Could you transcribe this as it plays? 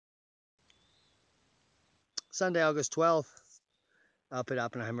Sunday, August 12th, up at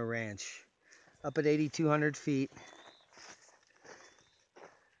Oppenheimer Ranch, up at 8,200 feet.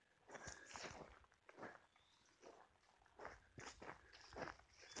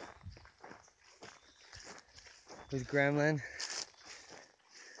 With Gremlin.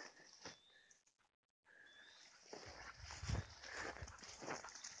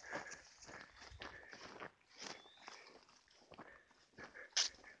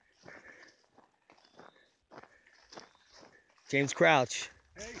 James Crouch.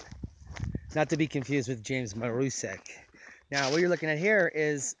 Hey. Not to be confused with James Marusek. Now, what you're looking at here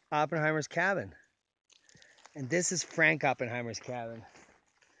is Oppenheimer's cabin. And this is Frank Oppenheimer's cabin.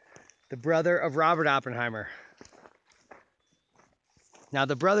 The brother of Robert Oppenheimer. Now,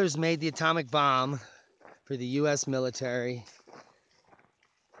 the brothers made the atomic bomb for the US military.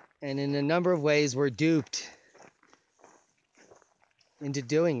 And in a number of ways were duped into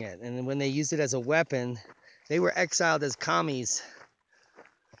doing it. And when they used it as a weapon, they were exiled as commies.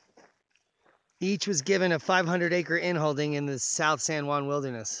 Each was given a 500-acre inholding in the South San Juan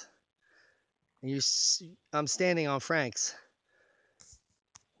wilderness. And I'm standing on Frank's,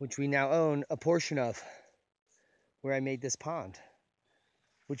 which we now own a portion of, where I made this pond,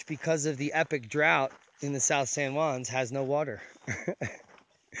 which because of the epic drought in the South San Juans has no water.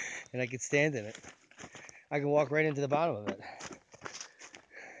 And I could stand in it. I can walk right into the bottom of it.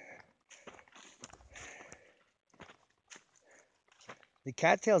 The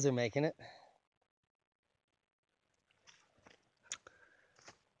cattails are making it.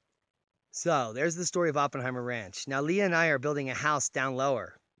 So there's the story of Oppenheimer Ranch. Now Leah and I are building a house down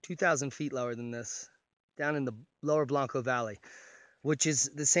lower, 2,000 feet lower than this, down in the lower Blanco Valley, which is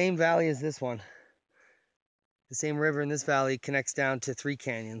the same valley as this one. The same river in this valley connects down to 3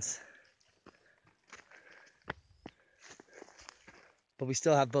 canyons. But we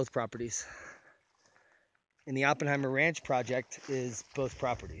still have both properties. And the Oppenheimer Ranch project is both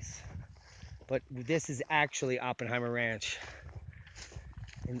properties. But this is actually Oppenheimer Ranch.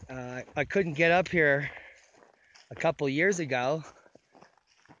 And I couldn't get up here a couple years ago,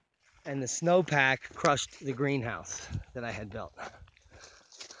 and the snowpack crushed the greenhouse that I had built.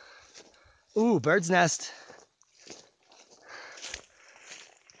 Ooh, bird's nest.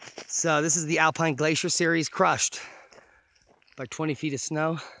 So this is the Alpine Glacier Series crushed by 20 feet of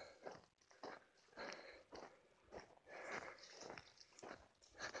snow.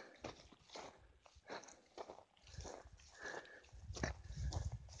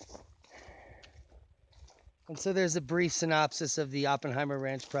 And so there's a brief synopsis of the Oppenheimer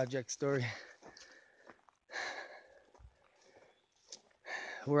Ranch project story.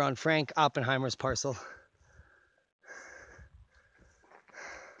 We're on Frank Oppenheimer's parcel.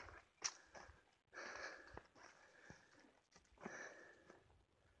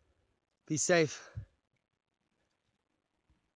 Be safe.